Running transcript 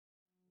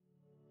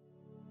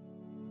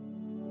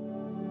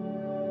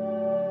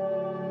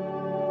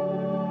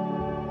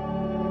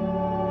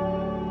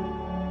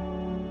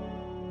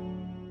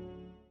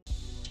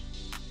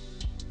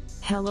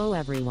Hello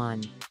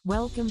everyone.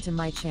 Welcome to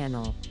my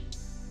channel.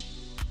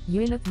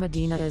 Yineth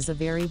Medina is a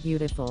very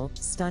beautiful,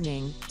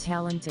 stunning,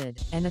 talented,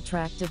 and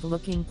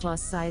attractive-looking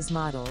plus-size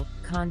model,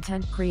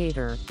 content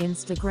creator,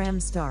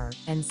 Instagram star,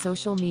 and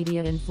social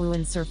media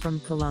influencer from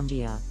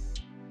Colombia.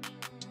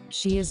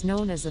 She is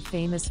known as a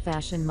famous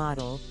fashion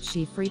model.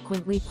 She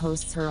frequently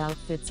posts her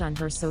outfits on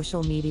her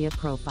social media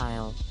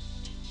profile.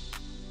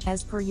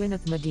 As per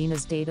Yineth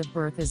Medina's date of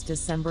birth is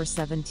December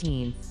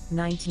 17,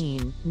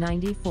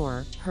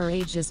 1994, her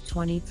age is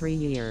 23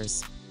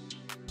 years.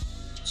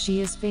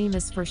 She is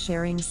famous for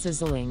sharing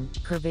sizzling,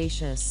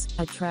 curvaceous,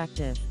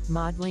 attractive,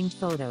 modeling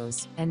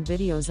photos, and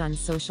videos on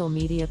social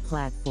media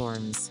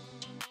platforms.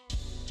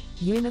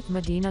 Yineth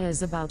Medina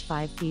is about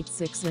 5 feet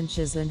 6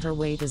 inches and her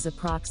weight is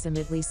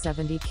approximately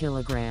 70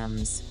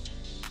 kilograms.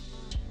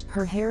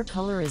 Her hair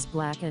color is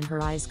black and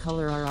her eyes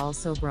color are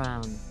also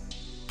brown.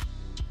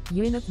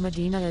 Yineth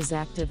Medina is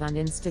active on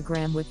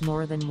Instagram with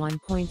more than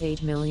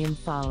 1.8 million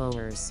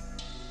followers.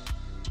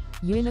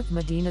 Yineth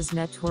Medina's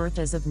net worth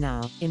as of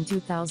now, in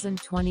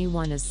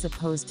 2021 is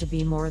supposed to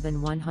be more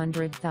than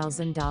 $100,000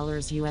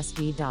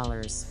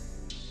 USD.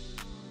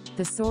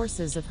 The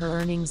sources of her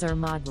earnings are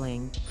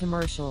modeling,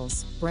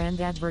 commercials, brand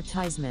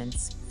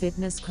advertisements,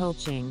 fitness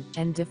coaching,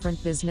 and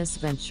different business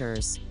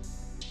ventures.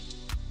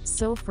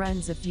 So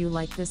friends, if you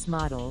like this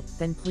model,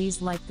 then please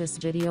like this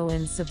video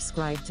and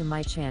subscribe to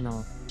my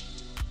channel.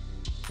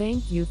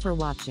 Thank you for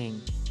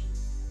watching.